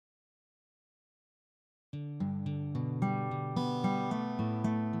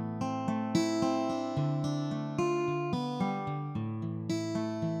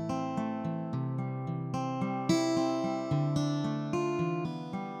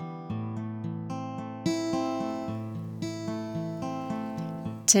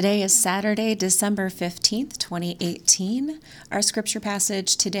Today is Saturday, December 15th, 2018. Our scripture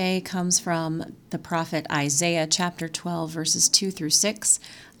passage today comes from the prophet Isaiah, chapter 12, verses 2 through 6.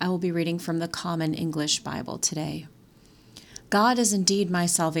 I will be reading from the Common English Bible today. God is indeed my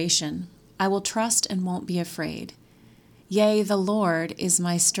salvation. I will trust and won't be afraid. Yea, the Lord is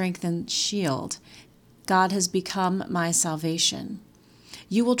my strength and shield. God has become my salvation.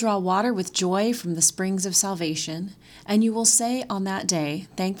 You will draw water with joy from the springs of salvation, and you will say on that day,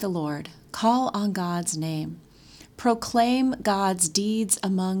 thank the Lord, call on God's name. Proclaim God's deeds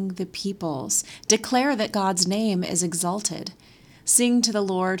among the peoples. Declare that God's name is exalted. Sing to the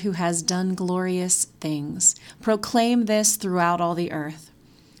Lord who has done glorious things. Proclaim this throughout all the earth.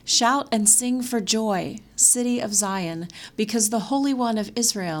 Shout and sing for joy, city of Zion, because the Holy One of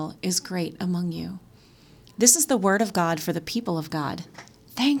Israel is great among you. This is the word of God for the people of God.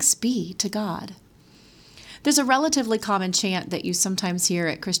 Thanks be to God. There's a relatively common chant that you sometimes hear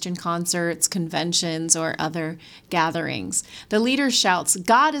at Christian concerts, conventions, or other gatherings. The leader shouts,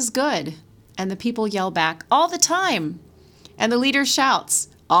 God is good, and the people yell back, all the time. And the leader shouts,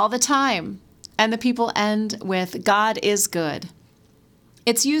 all the time, and the people end with, God is good.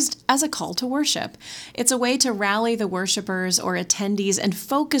 It's used as a call to worship. It's a way to rally the worshipers or attendees and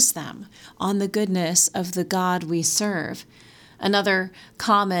focus them on the goodness of the God we serve. Another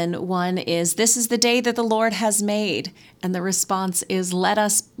common one is, this is the day that the Lord has made. And the response is, let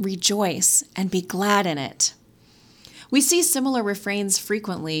us rejoice and be glad in it. We see similar refrains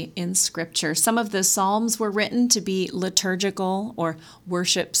frequently in Scripture. Some of the Psalms were written to be liturgical or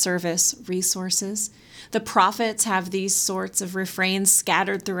worship service resources. The prophets have these sorts of refrains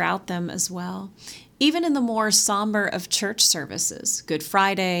scattered throughout them as well. Even in the more somber of church services, Good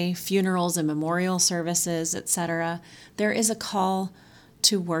Friday, funerals and memorial services, etc., there is a call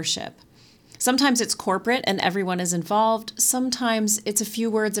to worship. Sometimes it's corporate and everyone is involved. Sometimes it's a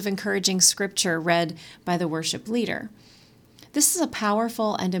few words of encouraging scripture read by the worship leader. This is a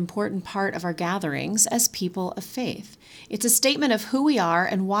powerful and important part of our gatherings as people of faith. It's a statement of who we are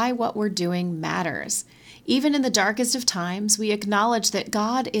and why what we're doing matters. Even in the darkest of times, we acknowledge that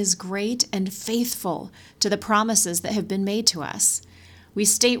God is great and faithful to the promises that have been made to us. We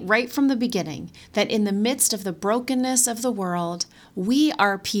state right from the beginning that in the midst of the brokenness of the world, we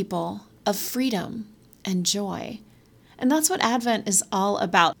are people of freedom and joy. And that's what Advent is all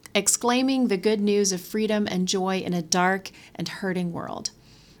about, exclaiming the good news of freedom and joy in a dark and hurting world.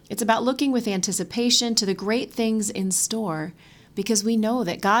 It's about looking with anticipation to the great things in store, because we know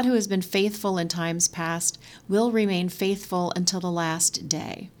that God, who has been faithful in times past, will remain faithful until the last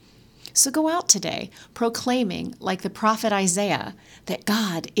day. So go out today, proclaiming, like the prophet Isaiah, that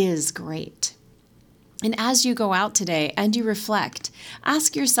God is great. And as you go out today and you reflect,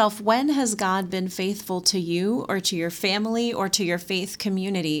 ask yourself, when has God been faithful to you or to your family or to your faith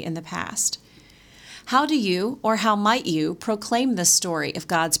community in the past? How do you, or how might you, proclaim this story of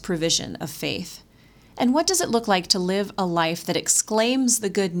God's provision of faith? And what does it look like to live a life that exclaims the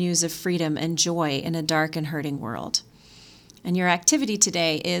good news of freedom and joy in a dark and hurting world? And your activity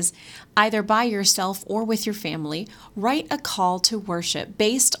today is, either by yourself or with your family, write a call to worship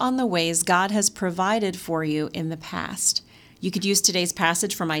based on the ways God has provided for you in the past. You could use today's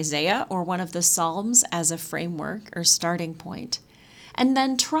passage from Isaiah or one of the Psalms as a framework or starting point. And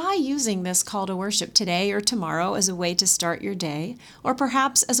then try using this call to worship today or tomorrow as a way to start your day, or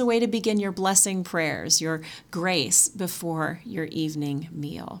perhaps as a way to begin your blessing prayers, your grace before your evening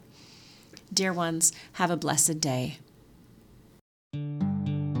meal. Dear ones, have a blessed day.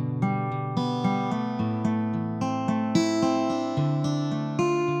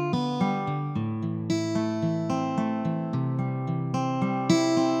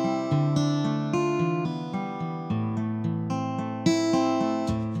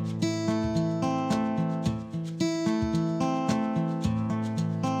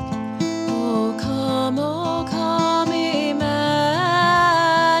 O come, Emmanuel,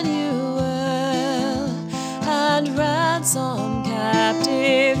 and ransom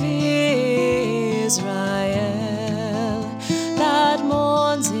captive Israel, that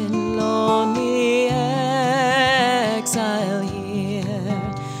mourns in lonely exile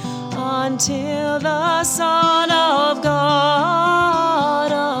here, until the Son of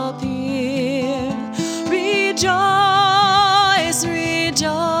God appear. Rejoice,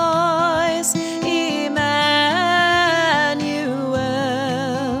 rejoice, Emmanuel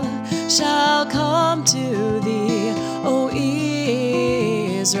shall come to thee, O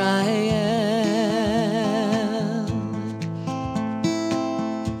Israel.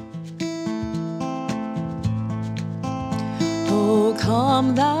 O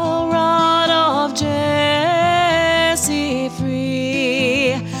come, thou rod of Jesse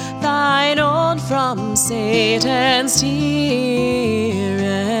free, from Satan's tyranny.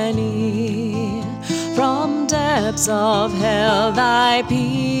 From depths of hell thy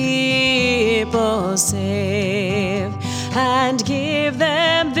people save, and give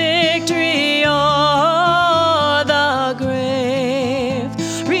them victory o'er the grave.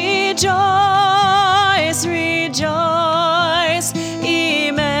 Rejoice, rejoice,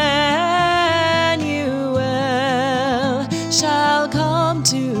 Emmanuel shall come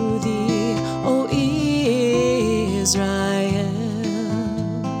to thee, O Israel.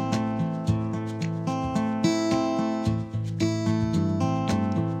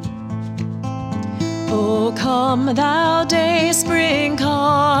 O come thou day spring,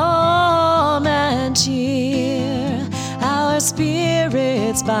 come and cheer our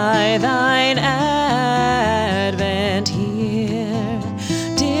spirits by thine advent here.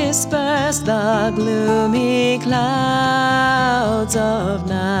 Disperse the gloomy clouds of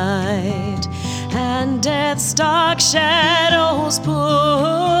night, and death's dark shadows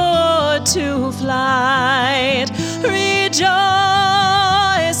put to flight. Rejoice,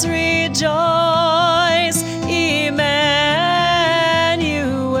 rejoice,